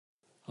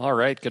All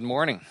right, good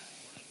morning.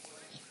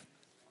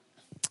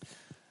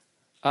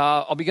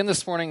 I'll begin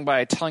this morning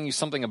by telling you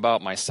something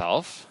about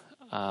myself,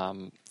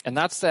 and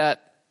that's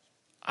that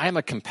I am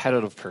a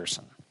competitive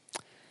person.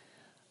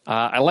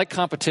 I like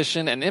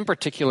competition, and in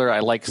particular,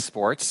 I like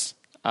sports.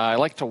 I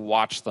like to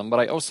watch them,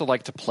 but I also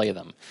like to play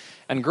them.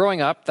 And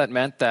growing up, that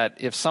meant that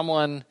if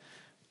someone,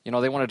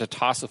 they wanted to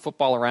toss a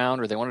football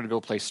around or they wanted to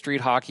go play street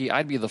hockey,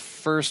 I'd be the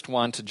first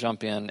one to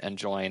jump in and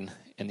join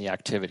in the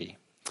activity.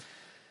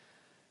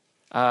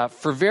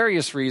 For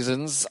various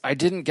reasons, I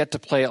didn't get to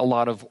play a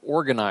lot of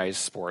organized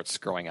sports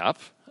growing up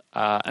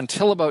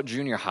until about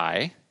junior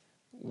high,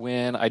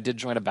 when I did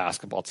join a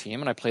basketball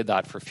team, and I played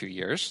that for a few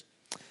years.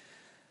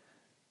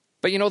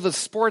 But the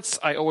sports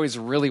I always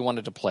really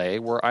wanted to play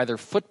were either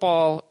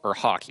football or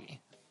hockey,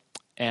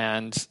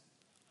 and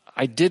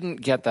I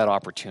didn't get that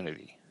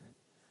opportunity,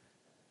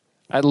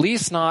 at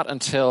least not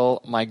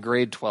until my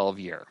grade 12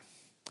 year.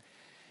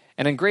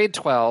 And in grade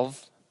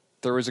 12,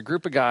 there was a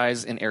group of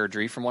guys in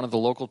Airdrie from one of the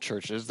local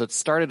churches that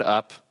started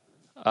up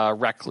a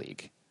rec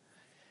league.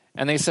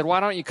 And they said, why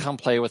don't you come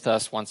play with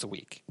us once a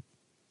week?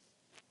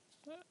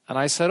 And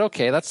I said,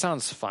 okay, that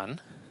sounds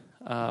fun.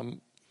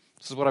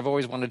 This is what I've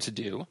always wanted to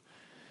do.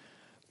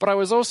 But I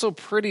was also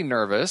pretty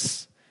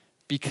nervous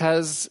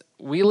because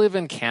we live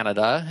in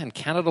Canada, and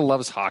Canada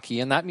loves hockey,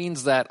 and that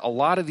means that a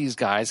lot of these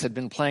guys had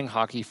been playing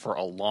hockey for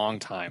a long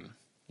time.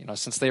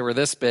 Since they were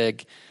this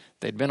big,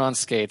 they'd been on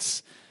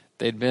skates,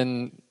 they'd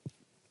been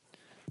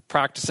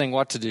practicing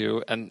what to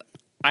do, and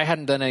I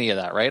hadn't done any of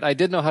that, right? I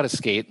did know how to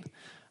skate,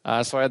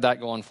 so I had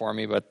that going for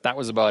me, but that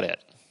was about it.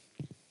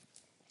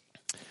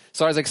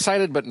 So I was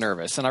excited but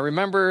nervous, and I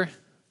remember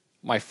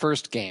my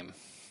first game.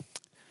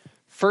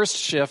 First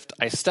shift,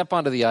 I step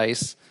onto the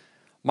ice,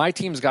 my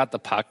team's got the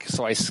puck,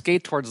 so I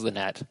skate towards the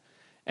net,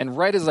 and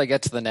right as I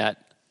get to the net,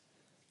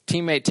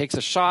 teammate takes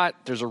a shot,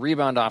 there's a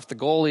rebound off the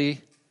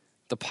goalie,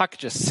 the puck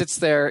just sits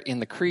there in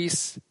the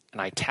crease, and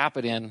I tap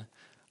it in.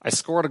 I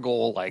scored a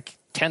goal like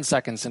 10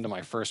 seconds into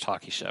my first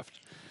hockey shift.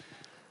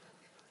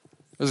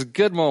 It was a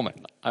good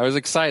moment. I was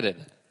excited.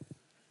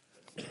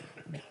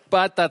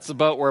 But that's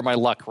about where my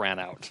luck ran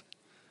out.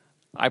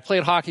 I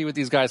played hockey with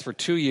these guys for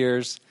 2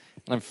 years,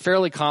 and I'm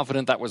fairly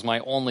confident that was my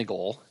only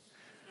goal.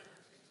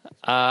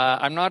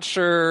 I'm not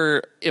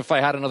sure if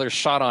I had another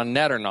shot on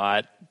net or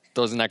not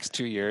those next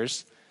 2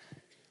 years.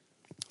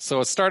 So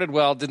it started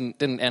well,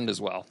 didn't end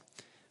as well.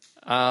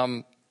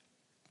 And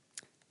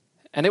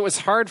it was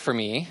hard for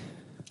me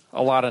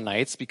a lot of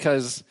nights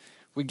because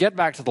we'd get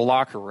back to the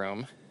locker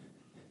room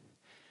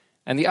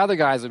and the other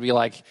guys would be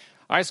like,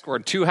 I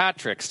scored 2 hat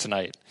tricks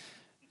tonight.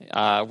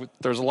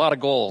 There's a lot of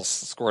goals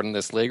scored in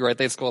this league, right?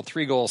 They scored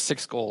 3 goals,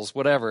 6 goals,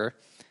 whatever.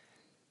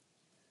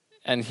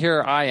 And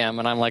here I am,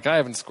 and I'm like, I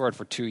haven't scored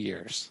for 2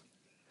 years.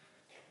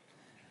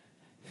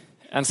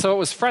 And so it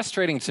was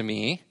frustrating to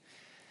me,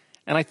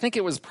 and I think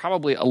it was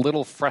probably a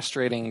little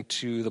frustrating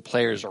to the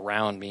players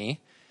around me,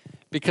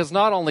 because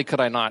not only could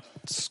I not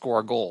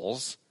score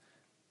goals,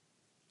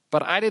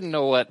 but I didn't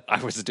know what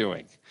I was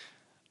doing.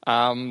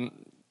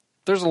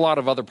 There's a lot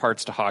of other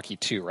parts to hockey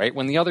too, right?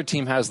 When the other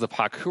team has the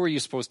puck, who are you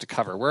supposed to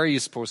cover? Where are you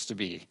supposed to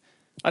be?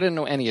 I didn't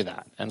know any of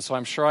that. And so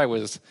I'm sure I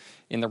was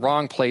in the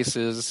wrong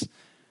places,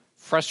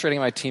 frustrating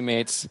my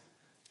teammates.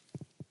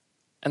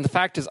 And the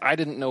fact is, I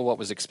didn't know what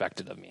was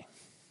expected of me.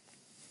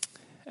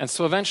 And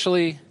so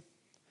eventually,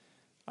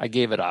 I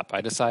gave it up.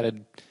 I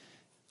decided,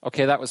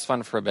 okay, that was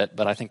fun for a bit,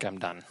 but I think I'm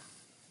done.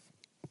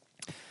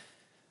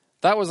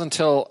 That was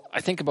until, I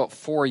think, about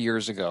 4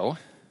 years ago,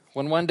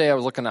 when one day I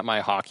was looking at my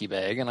hockey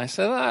bag, and I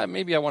said,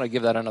 maybe I want to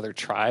give that another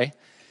try.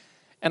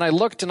 And I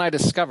looked and I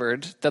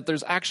discovered that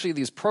there's actually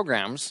these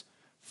programs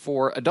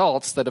for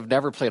adults that have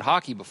never played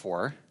hockey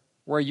before,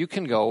 where you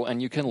can go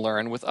and you can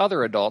learn with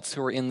other adults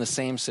who are in the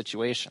same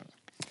situation.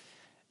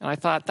 And I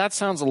thought, that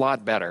sounds a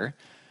lot better,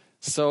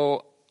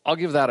 so I'll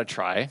give that a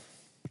try.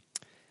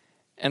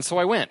 And so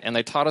I went, and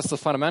they taught us the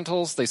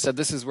fundamentals. They said,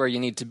 this is where you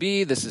need to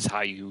be. This is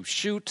how you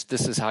shoot.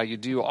 This is how you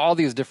do all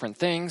these different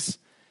things.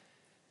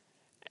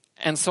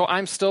 And so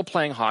I'm still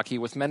playing hockey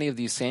with many of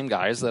these same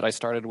guys that I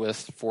started with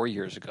 4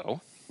 years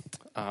ago.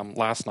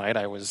 Last night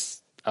I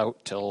was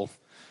out till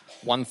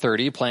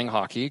 1:30 playing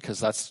hockey, because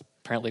that's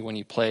apparently when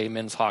you play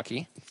men's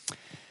hockey.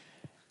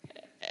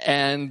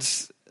 And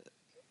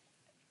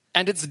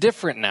it's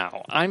different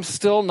now. I'm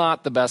still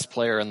not the best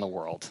player in the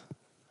world.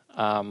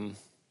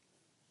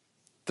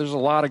 There's a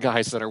lot of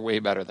guys that are way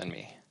better than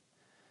me.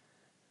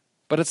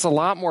 But it's a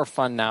lot more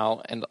fun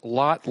now and a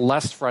lot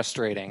less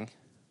frustrating,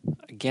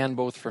 again,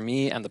 both for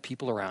me and the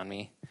people around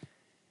me,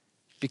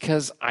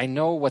 because I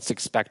know what's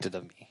expected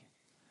of me.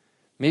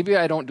 Maybe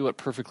I don't do it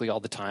perfectly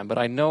all the time, but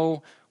I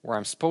know where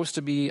I'm supposed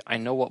to be. I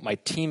know what my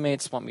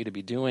teammates want me to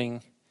be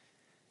doing,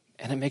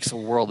 and it makes a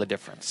world of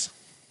difference.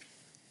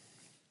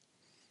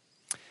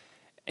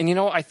 And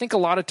I think a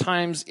lot of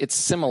times it's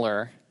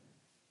similar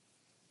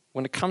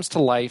when it comes to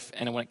life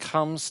and when it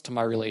comes to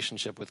my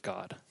relationship with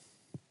God.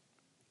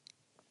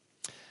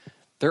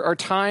 There are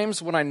times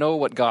when I know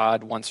what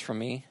God wants from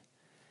me,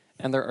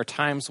 and there are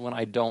times when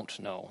I don't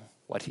know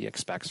what he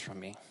expects from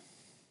me.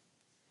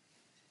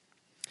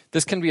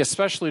 This can be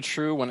especially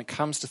true when it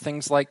comes to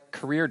things like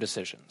career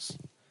decisions,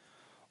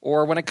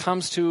 or when it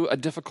comes to a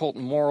difficult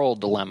moral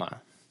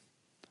dilemma,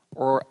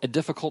 or a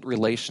difficult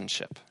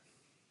relationship.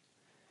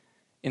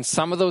 In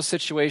some of those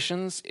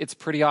situations, it's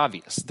pretty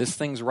obvious. This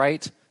thing's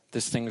right,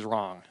 this thing's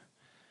wrong.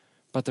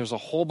 But there's a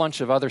whole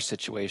bunch of other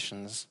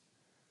situations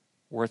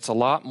where it's a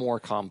lot more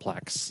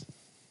complex.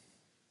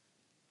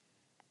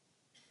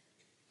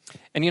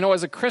 And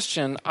as a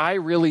Christian, I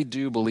really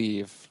do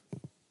believe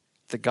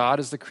that God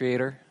is the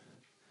creator,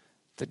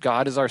 that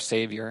God is our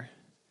Savior,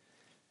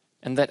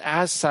 and that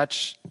as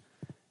such,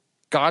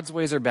 God's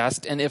ways are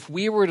best. And if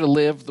we were to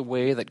live the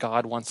way that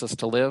God wants us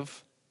to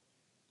live,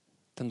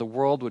 then the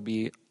world would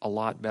be a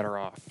lot better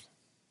off.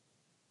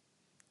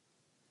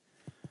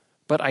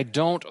 But I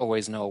don't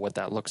always know what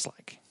that looks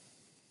like.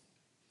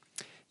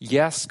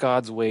 Yes,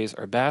 God's ways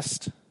are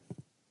best,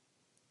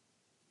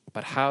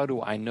 but how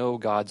do I know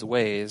God's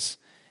ways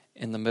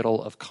in the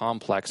middle of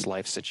complex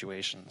life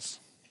situations?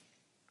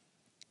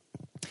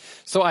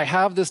 So I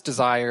have this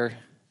desire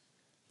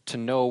to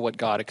know what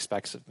God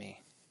expects of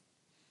me.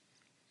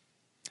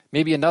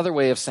 Maybe another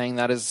way of saying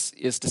that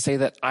is to say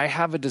that I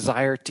have a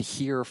desire to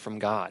hear from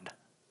God,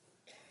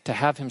 to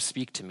have him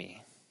speak to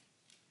me.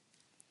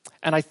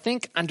 And I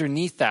think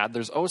underneath that,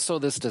 there's also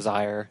this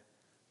desire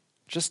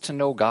just to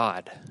know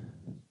God.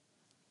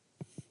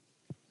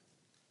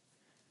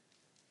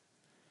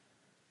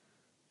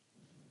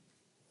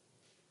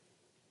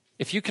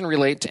 If you can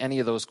relate to any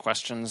of those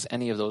questions,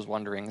 any of those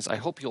wonderings, I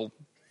hope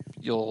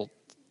you'll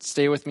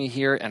stay with me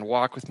here and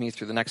walk with me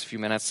through the next few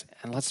minutes,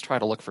 and let's try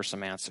to look for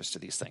some answers to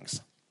these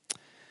things.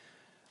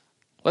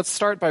 Let's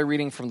start by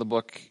reading from the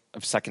book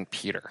of 2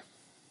 Peter.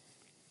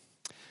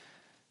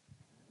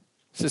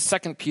 This is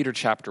 2 Peter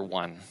chapter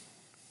 1,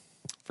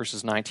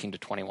 verses 19 to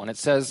 21. It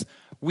says,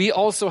 "We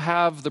also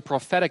have the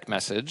prophetic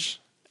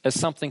message as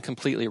something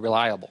completely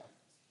reliable,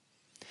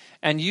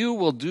 and you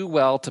will do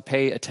well to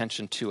pay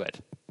attention to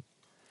it,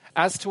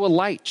 as to a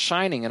light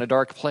shining in a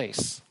dark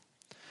place,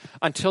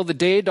 until the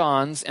day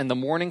dawns and the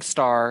morning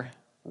star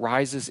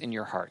rises in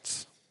your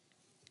hearts.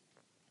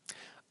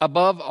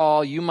 Above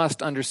all, you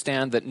must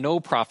understand that no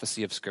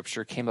prophecy of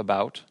Scripture came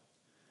about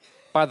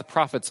by the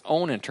prophet's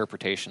own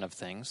interpretation of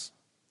things.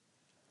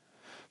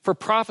 For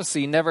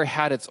prophecy never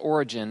had its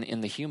origin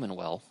in the human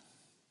will.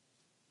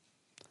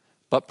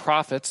 But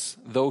prophets,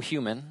 though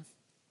human,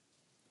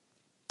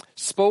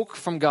 spoke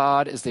from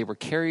God as they were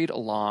carried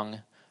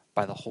along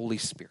by the Holy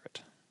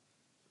Spirit."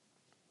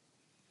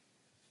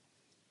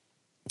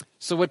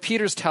 So what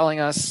Peter's telling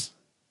us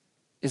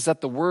is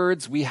that the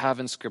words we have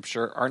in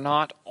Scripture are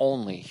not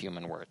only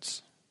human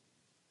words.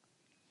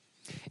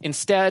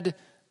 Instead,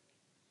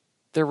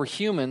 there were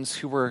humans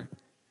who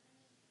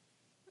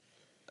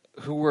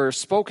were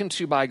spoken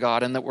to by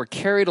God and that were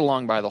carried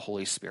along by the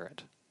Holy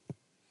Spirit.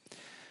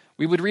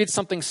 We would read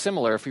something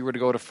similar if we were to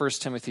go to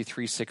 1 Timothy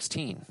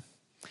 3:16.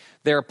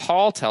 There,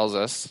 Paul tells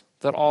us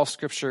that all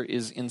Scripture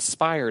is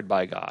inspired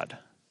by God.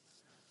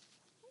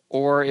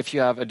 Or if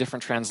you have a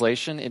different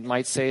translation, it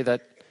might say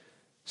that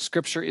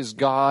Scripture is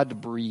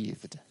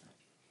God-breathed.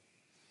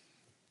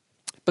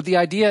 But the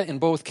idea in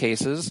both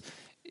cases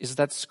is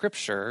that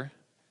Scripture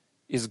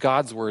is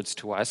God's words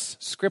to us.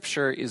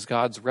 Scripture is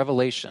God's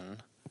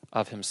revelation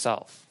of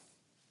himself.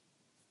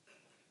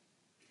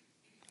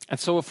 And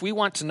so if we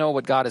want to know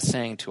what God is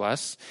saying to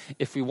us,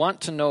 if we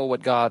want to know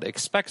what God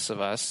expects of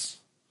us,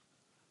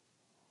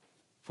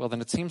 well,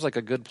 then it seems like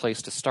a good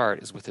place to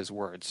start is with his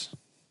words.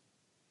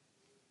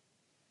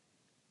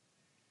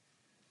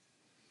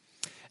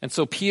 And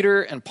so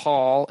Peter and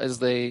Paul, as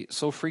they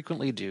so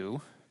frequently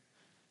do,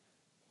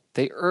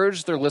 they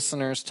urge their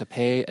listeners to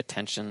pay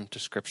attention to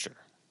Scripture.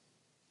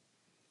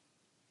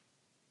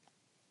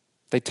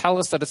 They tell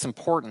us that it's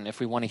important if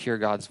we want to hear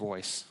God's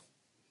voice.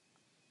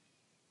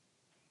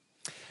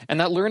 And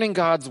that learning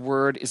God's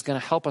word is going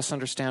to help us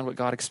understand what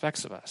God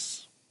expects of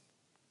us.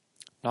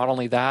 Not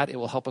only that, it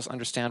will help us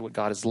understand what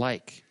God is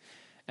like.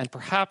 And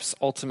perhaps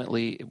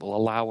ultimately it will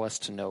allow us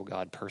to know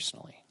God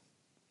personally.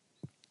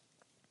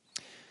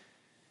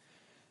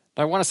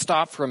 Now, I want to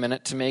stop for a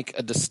minute to make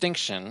a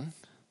distinction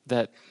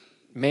that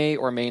may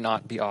or may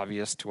not be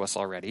obvious to us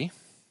already.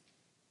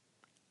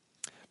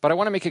 But I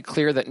want to make it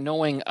clear that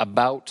knowing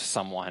about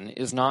someone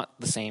is not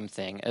the same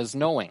thing as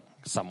knowing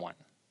someone.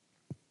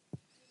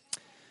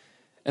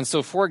 And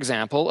so, for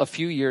example, a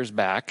few years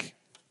back,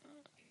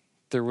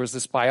 there was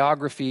this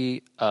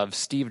biography of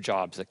Steve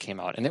Jobs that came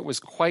out, and it was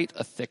quite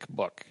a thick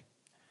book.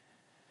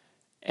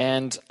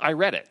 And I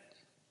read it.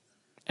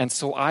 And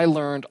so I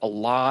learned a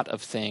lot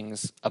of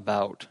things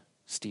about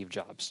Steve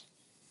Jobs.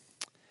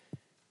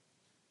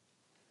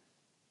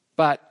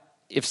 But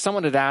if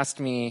someone had asked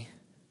me,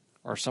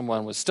 or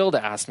someone was still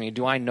to ask me,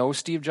 do I know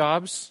Steve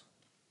Jobs?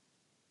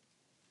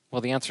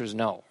 Well, the answer is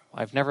no.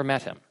 I've never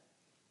met him.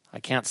 I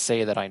can't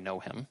say that I know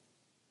him.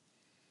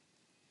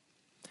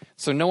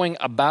 So knowing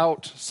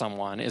about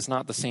someone is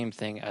not the same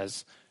thing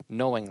as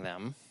knowing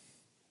them.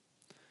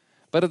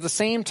 But at the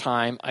same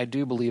time, I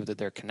do believe that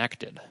they're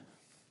connected.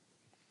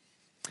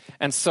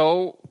 And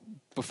so,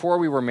 before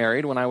we were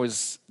married, when I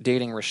was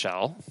dating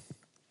Rochelle,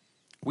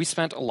 we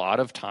spent a lot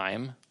of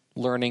time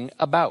learning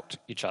about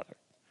each other.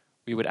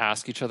 We would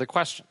ask each other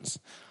questions.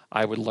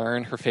 I would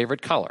learn her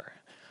favorite color.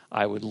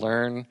 I would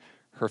learn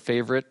her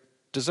favorite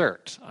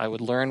dessert. I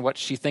would learn what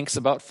she thinks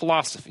about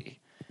philosophy.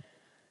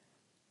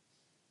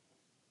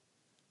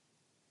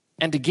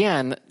 And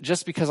again,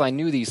 just because I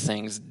knew these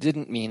things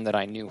didn't mean that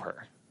I knew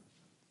her.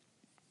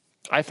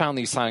 I found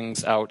these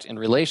things out in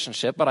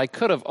relationship, but I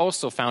could have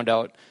also found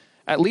out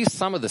at least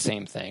some of the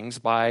same things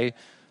by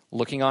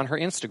looking on her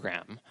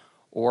Instagram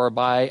or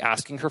by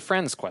asking her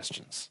friends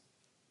questions.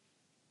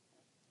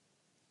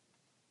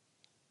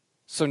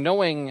 So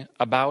knowing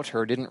about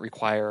her didn't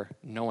require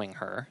knowing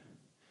her.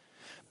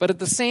 But at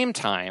the same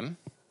time,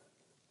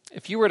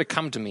 if you were to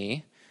come to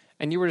me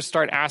and you were to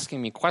start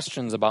asking me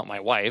questions about my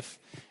wife,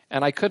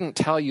 and I couldn't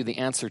tell you the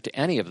answer to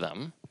any of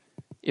them,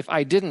 if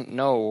I didn't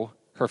know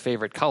her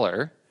favorite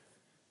color,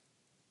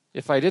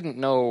 if I didn't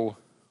know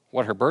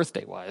what her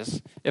birthday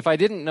was, if I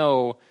didn't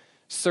know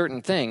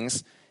certain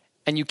things,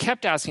 and you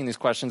kept asking these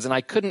questions and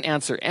I couldn't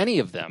answer any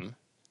of them,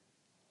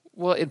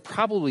 well, it'd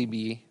probably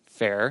be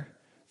fair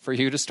for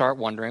you to start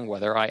wondering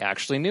whether I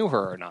actually knew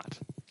her or not.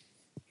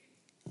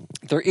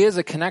 There is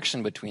a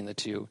connection between the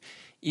two,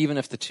 even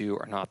if the two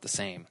are not the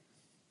same.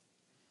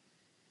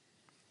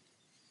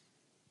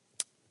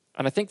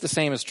 And I think the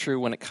same is true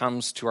when it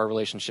comes to our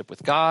relationship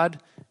with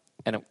God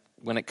and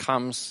when it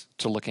comes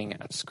to looking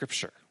at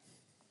Scripture.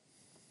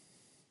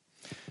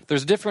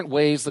 There's different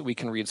ways that we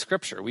can read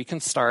Scripture. We can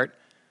start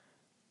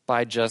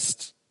by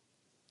just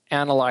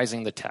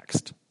analyzing the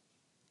text.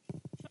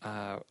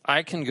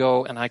 I can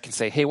go and I can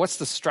say, hey, what's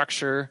the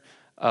structure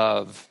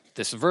of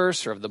this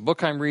verse or of the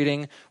book I'm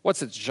reading?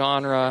 What's its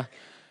genre?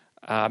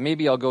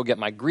 Maybe I'll go get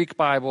my Greek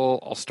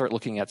Bible. I'll start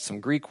looking at some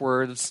Greek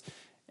words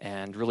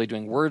and really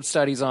doing word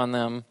studies on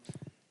them.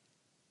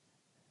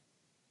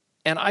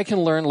 And I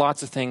can learn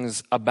lots of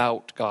things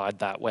about God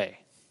that way.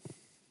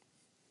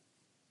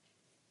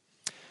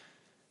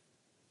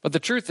 But the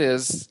truth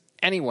is,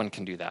 anyone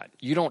can do that.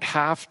 You don't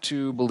have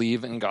to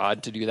believe in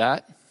God to do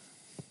that.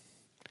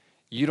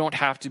 You don't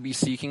have to be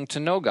seeking to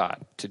know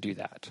God to do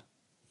that.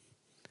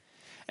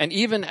 And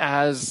even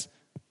as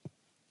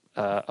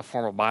a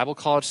former Bible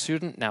college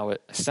student, now a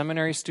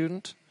seminary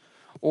student,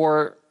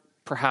 or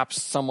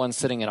perhaps someone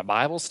sitting in a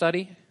Bible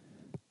study,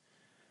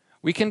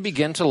 we can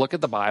begin to look at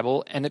the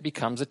Bible and it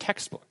becomes a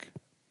textbook.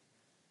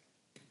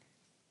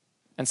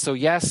 And so,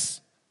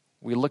 yes,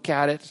 we look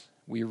at it,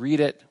 we read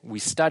it, we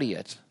study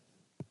it.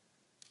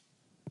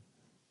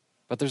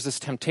 But there's this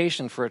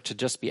temptation for it to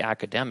just be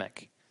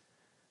academic,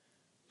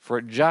 for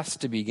it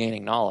just to be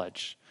gaining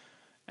knowledge,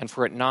 and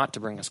for it not to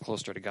bring us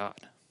closer to God.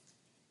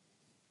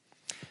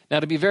 Now,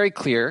 to be very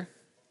clear,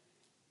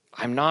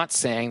 I'm not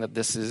saying that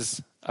this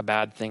is a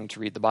bad thing to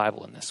read the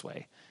Bible in this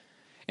way.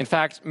 In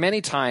fact,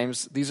 many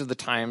times, these are the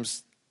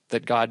times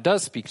that God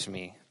does speak to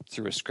me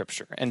through a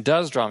scripture and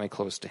does draw me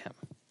close to him.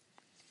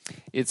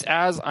 It's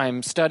as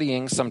I'm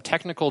studying some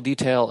technical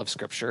detail of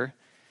scripture,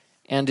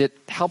 and it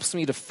helps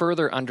me to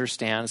further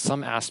understand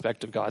some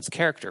aspect of God's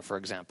character, for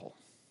example.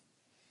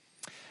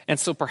 And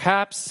so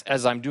perhaps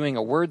as I'm doing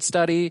a word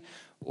study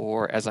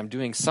or as I'm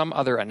doing some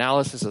other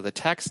analysis of the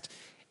text,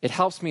 it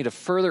helps me to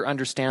further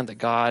understand that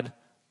God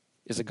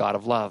is a God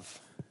of love.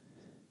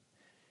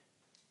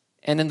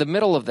 And in the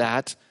middle of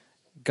that,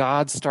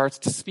 God starts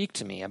to speak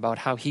to me about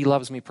how he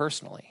loves me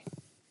personally.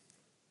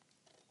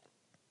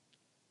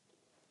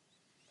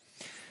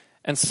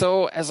 And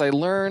so as I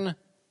learn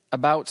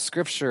about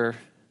Scripture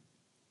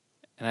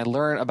and I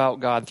learn about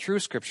God through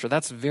Scripture,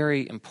 that's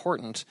very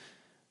important.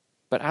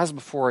 But as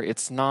before,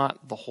 it's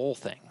not the whole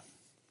thing.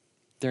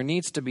 There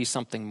needs to be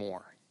something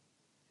more.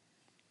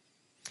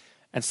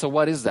 And so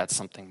what is that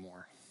something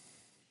more?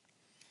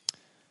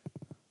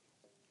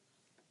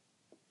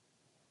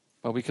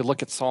 Well, we could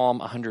look at Psalm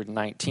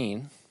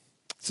 119.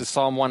 This is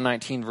Psalm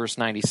 119, verse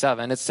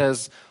 97. It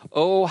says,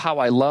 "Oh, how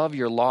I love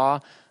your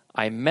law.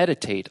 I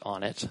meditate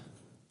on it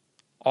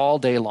all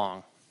day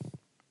long."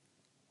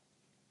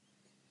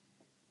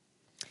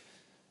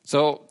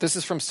 So this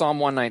is from Psalm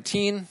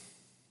 119,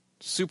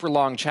 super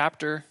long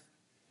chapter.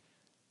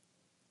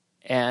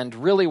 And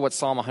really what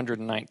Psalm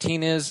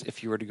 119 is,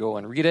 if you were to go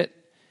and read it,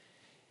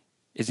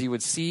 is you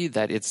would see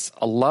that it's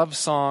a love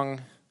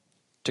song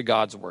to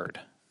God's word.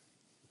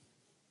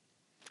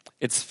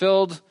 It's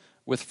filled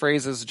with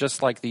phrases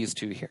just like these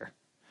two here.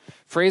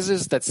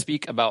 Phrases that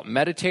speak about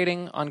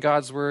meditating on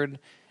God's word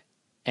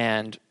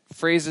and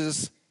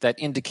phrases that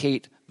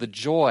indicate the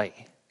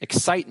joy,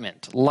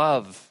 excitement,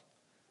 love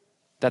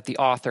that the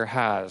author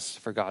has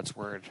for God's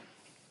word.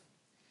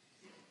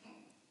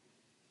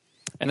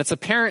 And it's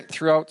apparent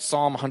throughout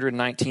Psalm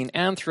 119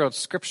 and throughout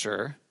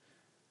Scripture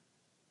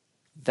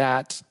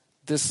that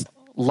this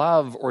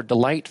love or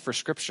delight for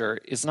Scripture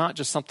is not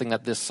just something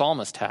that this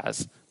psalmist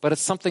has, but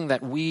it's something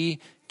that we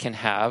can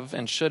have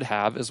and should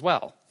have as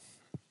well.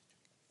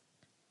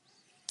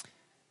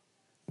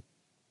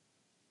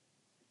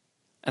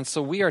 And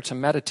so we are to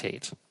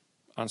meditate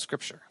on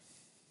Scripture.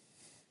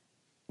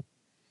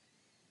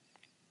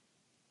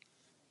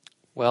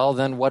 Well,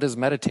 then what is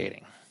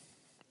meditating?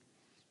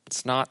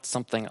 It's not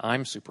something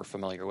I'm super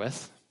familiar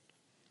with.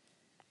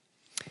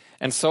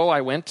 And so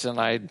I went and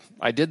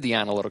I did the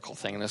analytical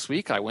thing this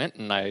week. I went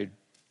and I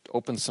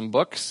opened some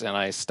books and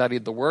I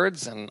studied the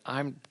words, and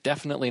I'm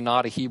definitely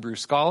not a Hebrew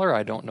scholar.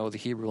 I don't know the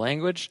Hebrew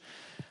language.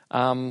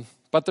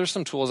 But there's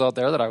some tools out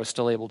there that I was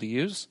still able to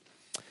use.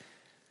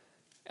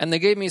 And they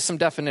gave me some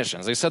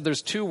definitions. They said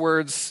there's 2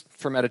 words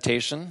for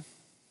meditation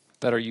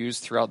that are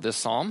used throughout this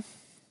psalm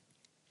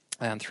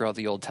and throughout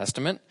the Old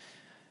Testament.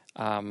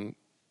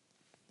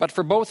 But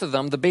for both of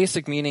them, the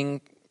basic meaning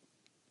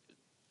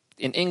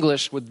in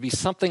English would be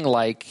something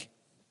like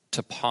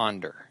to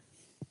ponder.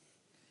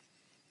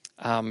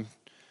 To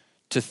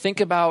think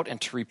about and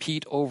to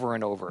repeat over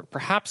and over,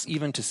 perhaps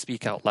even to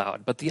speak out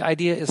loud. But the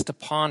idea is to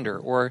ponder,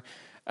 or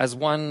as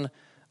one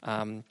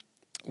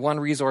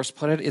resource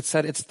put it, it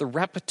said it's the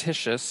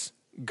repetitious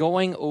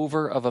going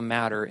over of a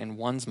matter in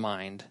one's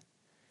mind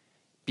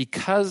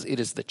because it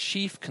is the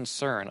chief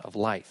concern of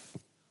life.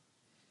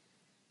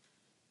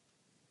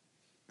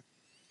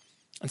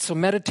 And so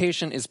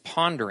meditation is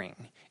pondering.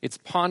 It's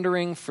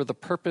pondering for the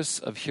purpose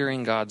of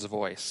hearing God's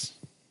voice.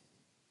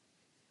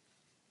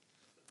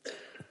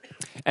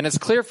 And it's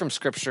clear from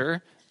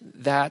Scripture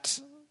that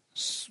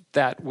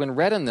when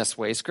read in this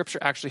way, Scripture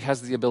actually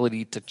has the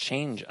ability to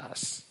change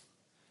us.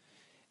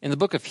 In the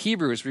book of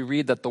Hebrews, we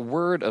read that the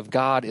Word of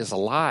God is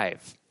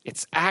alive.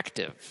 It's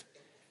active.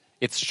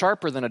 It's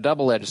sharper than a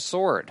double-edged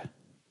sword.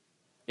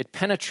 It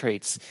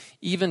penetrates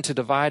even to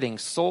dividing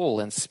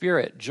soul and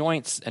spirit,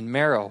 joints and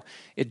marrow.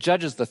 It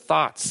judges the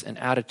thoughts and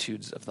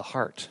attitudes of the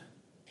heart.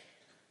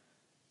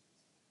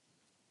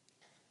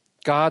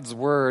 God's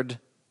Word,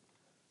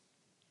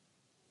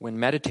 when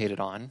meditated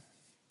on,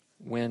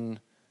 when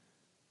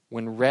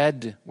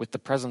read with the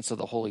presence of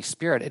the Holy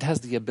Spirit, it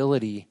has the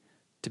ability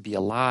to be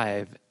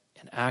alive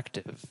and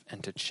active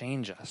and to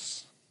change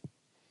us.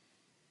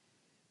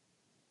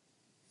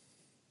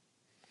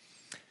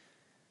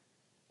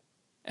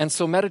 And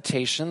so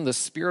meditation, the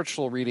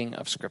spiritual reading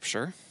of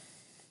Scripture,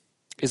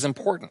 is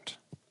important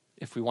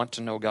if we want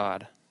to know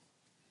God,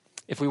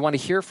 if we want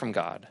to hear from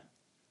God,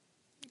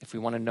 if we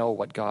want to know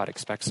what God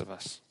expects of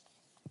us.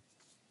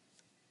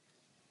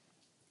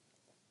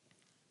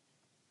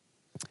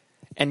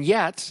 And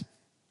yet,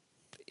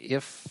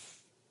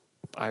 if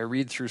I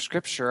read through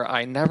Scripture,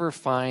 I never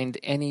find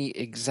any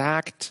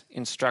exact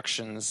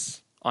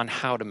instructions on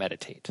how to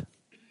meditate.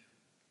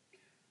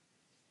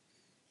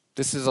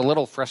 This is a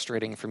little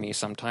frustrating for me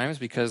sometimes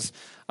because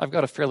I've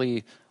got a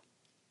fairly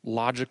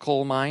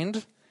logical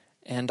mind,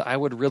 and I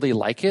would really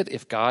like it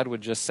if God would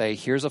just say,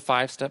 here's a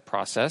 5-step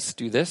process,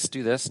 do this,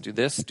 do this, do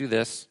this, do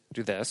this,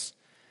 do this,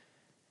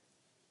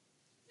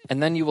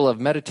 and then you will have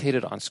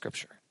meditated on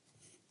Scripture.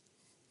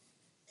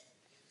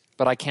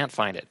 But I can't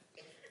find it.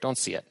 Don't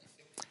see it.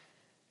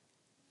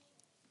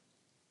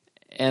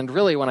 And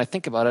really, when I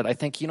think about it, I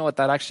think, you know what,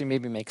 that actually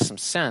maybe makes some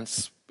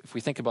sense if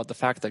we think about the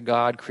fact that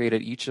God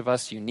created each of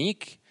us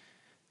unique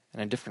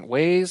and in different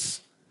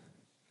ways,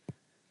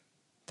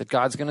 that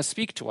God's going to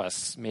speak to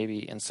us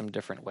maybe in some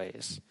different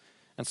ways.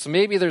 And so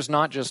maybe there's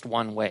not just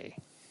one way.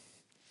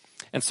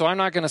 And so I'm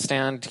not going to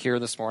stand here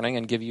this morning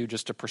and give you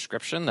just a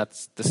prescription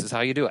this is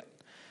how you do it.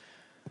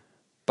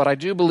 But I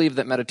do believe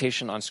that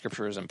meditation on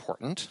Scripture is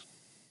important.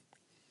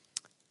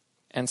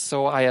 And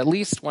so I at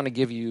least want to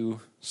give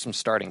you some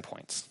starting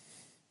points.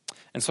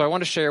 And so I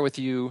want to share with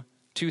you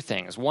 2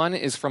 things. One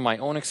is from my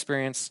own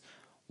experience.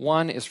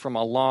 One is from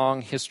a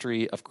long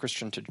history of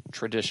Christian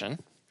tradition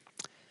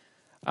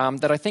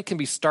that I think can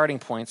be starting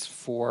points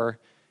for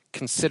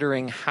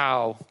considering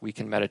how we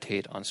can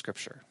meditate on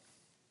Scripture.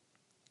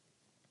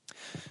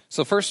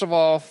 So first of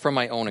all, from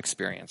my own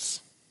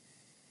experience.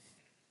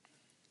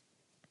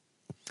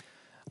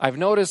 I've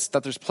noticed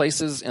that there's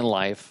places in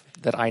life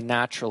that I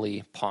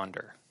naturally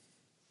ponder.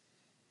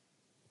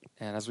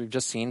 And as we've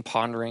just seen,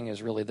 pondering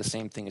is really the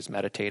same thing as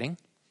meditating.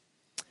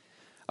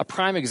 A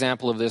prime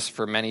example of this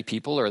for many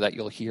people, or that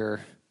you'll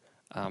hear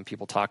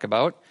people talk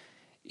about,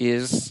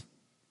 is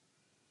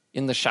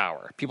in the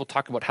shower. People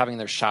talk about having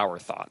their shower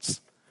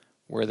thoughts,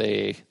 where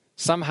they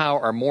somehow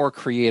are more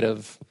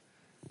creative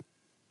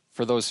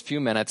for those few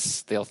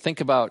minutes. They'll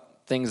think about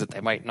things that they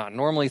might not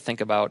normally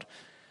think about,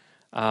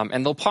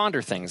 and they'll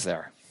ponder things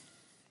there.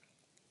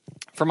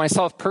 For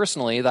myself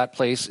personally, that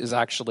place is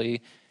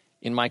actually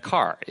in my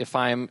car. If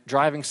I'm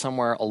driving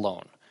somewhere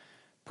alone,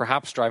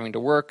 perhaps driving to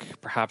work,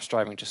 perhaps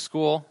driving to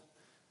school,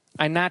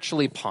 I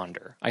naturally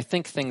ponder. I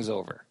think things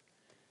over.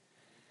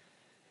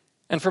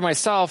 And for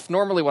myself,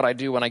 normally what I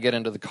do when I get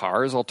into the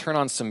car is I'll turn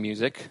on some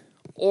music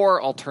or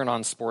I'll turn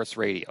on sports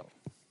radio.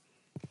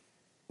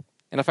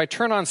 And if I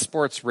turn on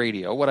sports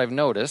radio, what I've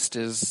noticed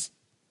is,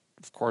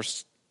 of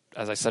course,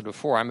 as I said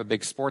before, I'm a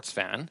big sports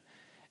fan.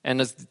 And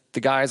as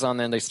the guys on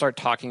there, they start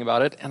talking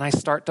about it, and I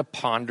start to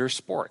ponder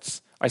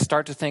sports. I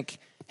start to think,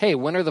 hey,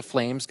 when are the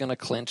Flames going to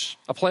clinch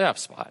a playoff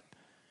spot?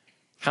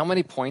 How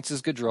many points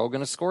is Gaudreau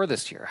going to score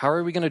this year? How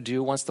are we going to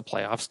do once the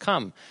playoffs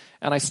come?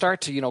 And I start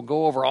to,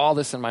 go over all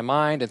this in my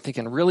mind and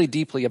thinking really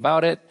deeply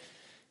about it.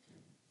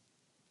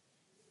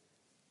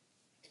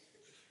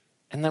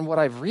 And then what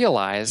I've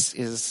realized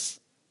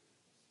is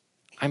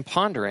I'm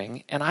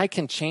pondering, and I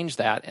can change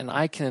that, and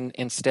I can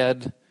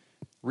instead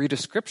read a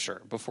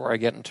scripture before I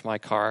get into my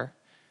car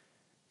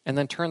and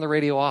then turn the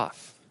radio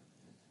off.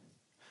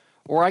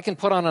 Or I can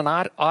put on an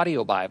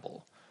audio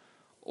Bible.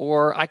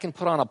 Or I can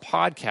put on a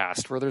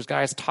podcast where there's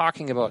guys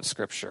talking about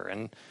scripture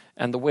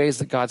and the ways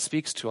that God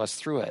speaks to us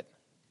through it.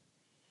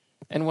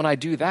 And when I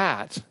do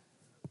that,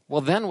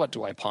 well, then what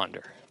do I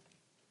ponder?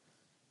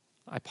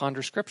 I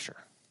ponder scripture.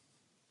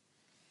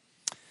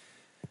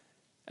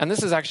 And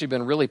this has actually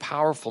been really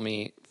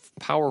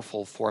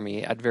powerful for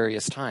me at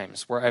various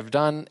times, where I've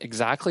done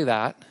exactly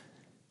that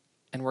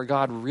and where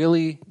God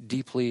really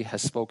deeply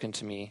has spoken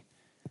to me.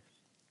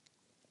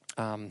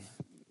 And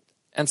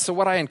so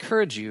what I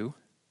encourage you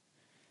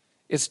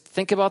is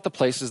think about the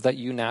places that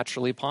you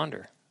naturally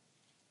ponder.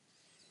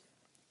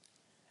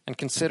 And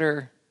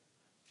consider,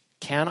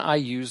 can I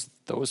use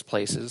those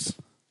places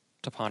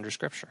to ponder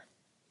scripture?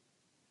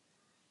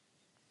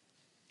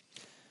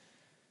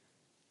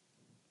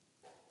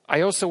 I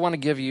also want to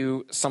give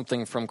you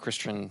something from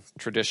Christian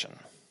tradition.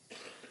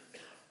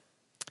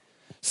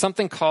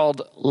 Something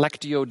called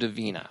Lectio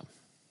Divina.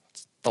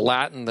 It's the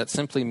Latin that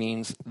simply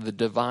means the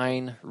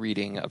divine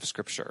reading of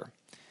scripture.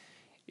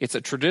 It's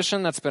a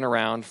tradition that's been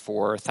around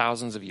for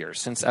thousands of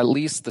years, since at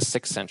least the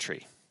 6th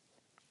century.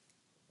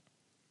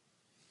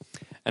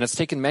 And it's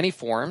taken many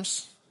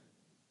forms.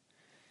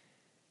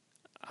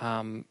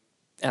 And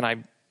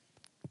I'm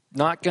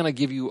not going to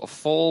give you a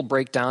full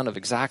breakdown of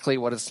exactly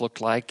what it's looked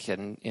like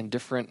in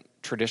different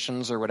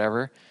traditions or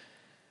whatever.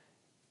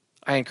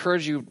 I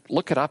encourage you,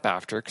 look it up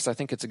after, because I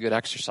think it's a good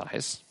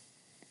exercise.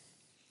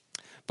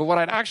 But what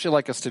I'd actually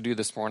like us to do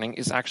this morning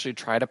is actually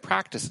try to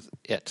practice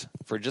it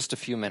for just a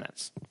few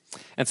minutes.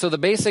 And so the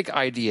basic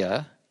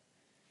idea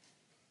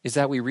is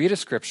that we read a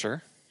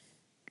scripture,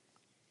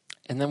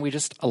 and then we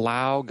just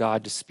allow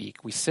God to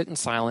speak. We sit in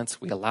silence,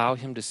 we allow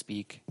him to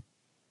speak,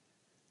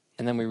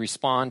 and then we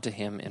respond to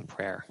him in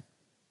prayer.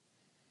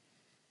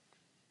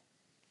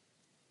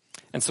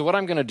 And so what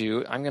I'm going to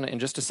do, in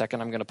just a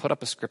second, I'm going to put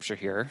up a scripture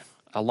here,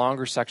 a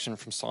longer section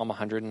from Psalm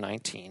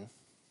 119.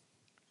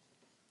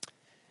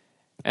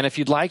 And if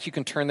you'd like, you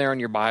can turn there in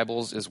your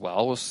Bibles as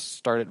well. We'll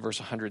start at verse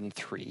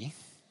 103.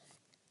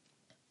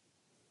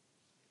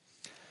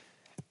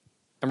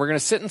 And we're going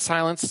to sit in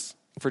silence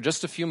for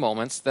just a few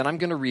moments. Then I'm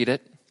going to read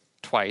it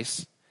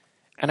twice.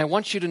 And I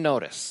want you to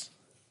notice,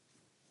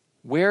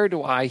 where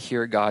do I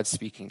hear God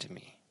speaking to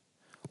me?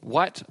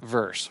 What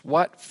verse,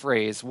 what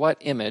phrase, what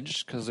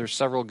image, because there's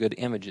several good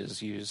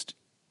images used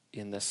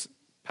in this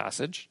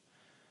passage.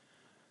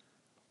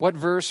 What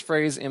verse,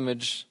 phrase,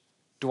 image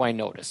do I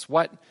notice?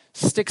 What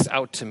sticks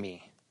out to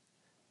me?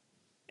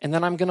 And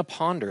then I'm going to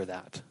ponder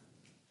that.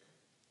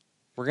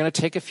 We're going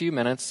to take a few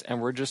minutes and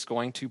we're just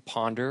going to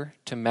ponder,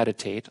 to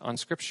meditate on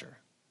Scripture.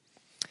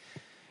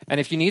 And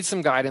if you need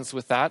some guidance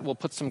with that, we'll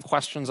put some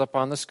questions up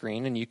on the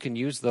screen and you can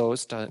use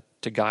those to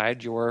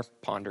guide your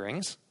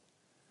ponderings.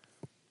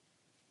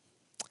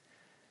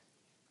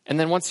 And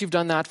then once you've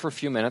done that for a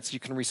few minutes, you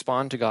can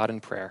respond to God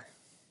in prayer.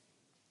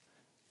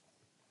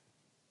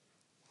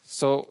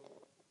 So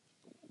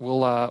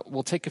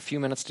we'll take a few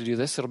minutes to do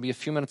this. It'll be a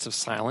few minutes of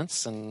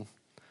silence, and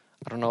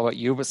I don't know about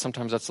you, but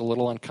sometimes that's a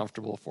little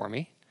uncomfortable for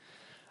me.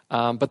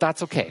 But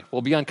that's okay.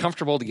 We'll be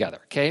uncomfortable together,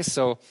 okay?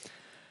 So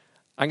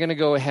I'm going to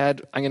go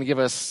ahead. I'm going to give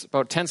us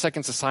about 10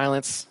 seconds of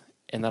silence,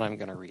 and then I'm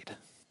going to read.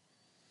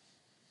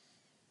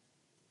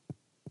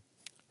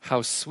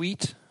 How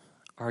sweet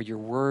are your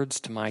words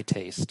to my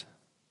taste,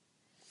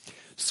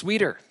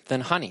 sweeter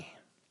than honey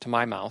to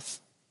my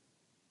mouth.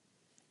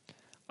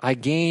 I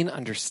gain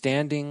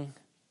understanding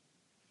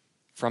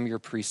from your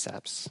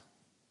precepts.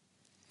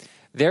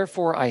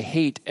 Therefore, I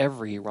hate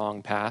every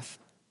wrong path.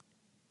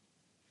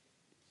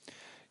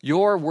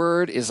 Your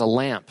word is a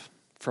lamp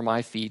for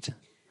my feet,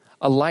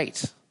 a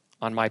light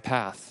on my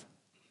path.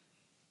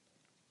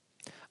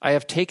 I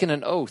have taken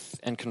an oath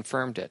and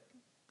confirmed it,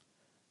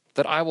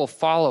 that I will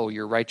follow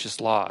your righteous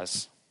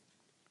laws.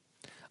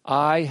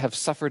 I have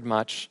suffered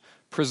much.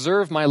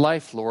 Preserve my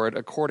life, Lord,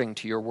 according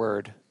to your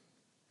word.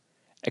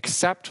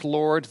 Accept,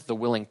 Lord, the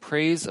willing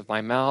praise of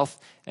my mouth,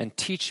 and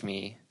teach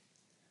me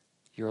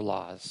your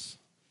laws.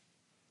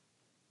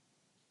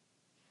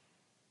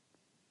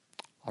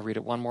 I'll read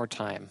it one more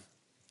time.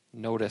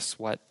 Notice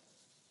what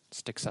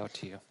sticks out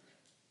to you.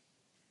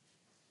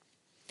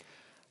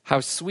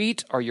 How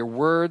sweet are your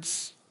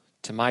words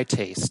to my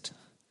taste,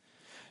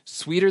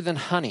 sweeter than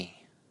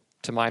honey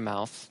to my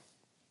mouth.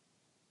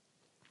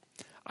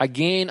 I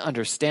gain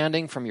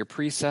understanding from your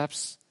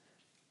precepts.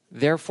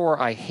 Therefore,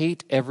 I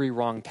hate every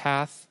wrong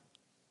path.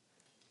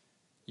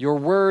 Your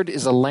word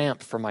is a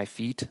lamp for my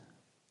feet,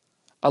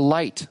 a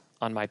light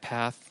on my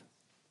path.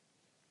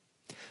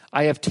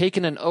 I have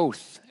taken an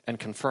oath and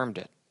confirmed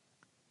it,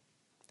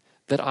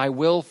 that I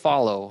will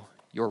follow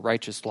your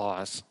righteous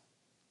laws.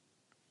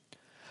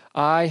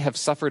 I have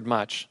suffered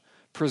much.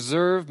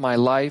 Preserve my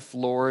life,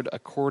 Lord,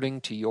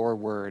 according to your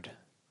word.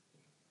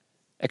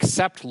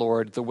 Accept,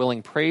 Lord, the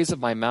willing praise of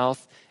my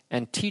mouth,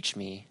 and teach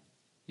me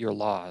your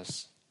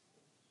laws.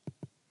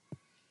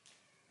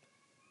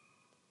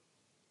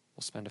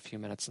 we'll spend a few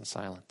minutes in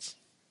silence.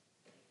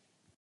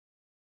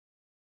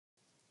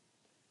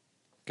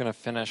 I'm going to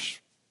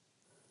finish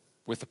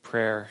with a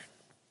prayer.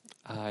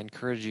 I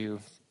encourage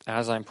you,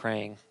 as I'm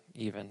praying,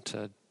 even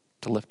to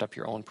lift up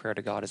your own prayer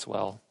to God as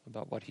well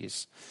about what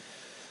he's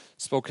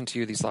spoken to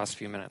you these last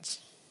few minutes.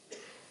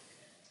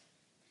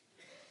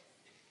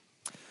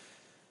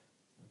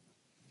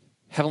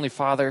 Heavenly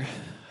Father,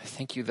 I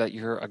thank you that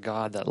you're a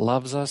God that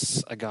loves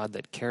us, a God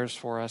that cares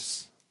for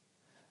us.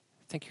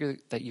 Thank you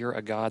that you're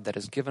a God that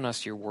has given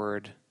us your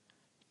word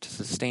to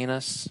sustain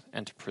us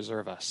and to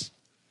preserve us.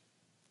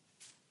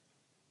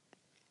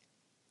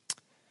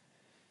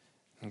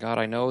 And God,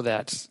 I know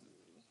that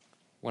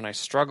when I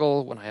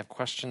struggle, when I have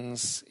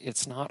questions,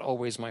 it's not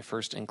always my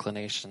first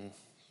inclination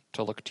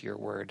to look to your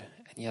word.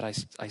 And yet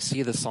I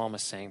see the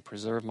psalmist saying,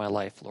 preserve my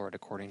life, Lord,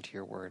 according to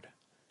your word.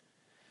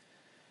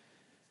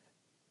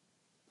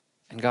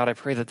 And God, I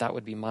pray that that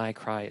would be my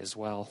cry as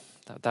well,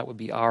 that would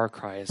be our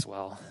cry as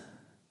well,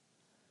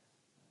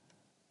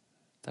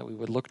 that we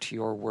would look to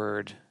your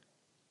word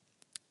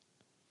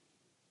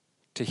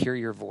to hear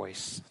your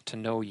voice, to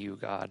know you,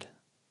 God.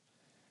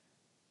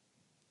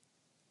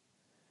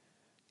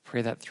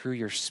 Pray that through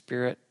your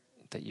Spirit,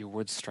 that you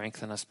would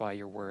strengthen us by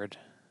your word,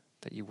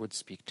 that you would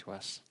speak to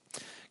us.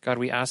 God,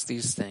 we ask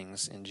these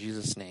things in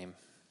Jesus' name.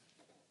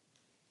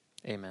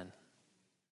 Amen.